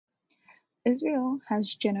Israel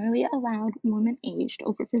has generally allowed women aged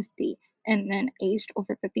over 50 and men aged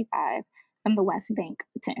over 55 from the West Bank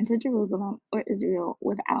to enter Jerusalem or Israel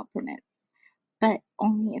without permits, but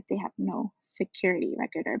only if they have no security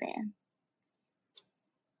record or ban.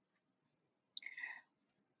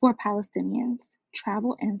 For Palestinians,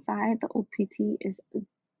 travel inside the OPT is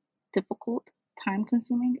difficult,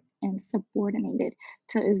 time-consuming, and subordinated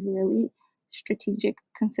to Israeli strategic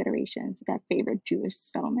considerations that favor Jewish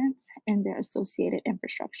settlements and their associated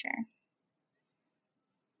infrastructure.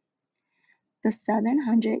 The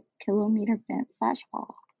 700-kilometer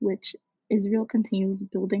fence/wall, which Israel continues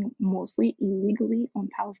building mostly illegally on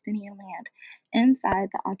Palestinian land inside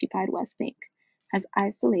the occupied West Bank, has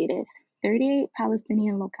isolated 38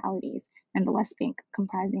 Palestinian localities in the West Bank,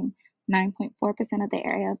 comprising 9.4% of the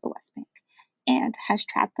area of the West Bank, and has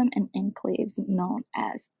trapped them in enclaves known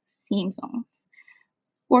as seam zones,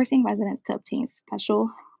 forcing residents to obtain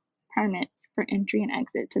special permits for entry and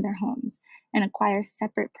exit to their homes and acquire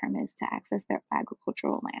separate permits to access their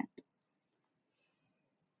agricultural land.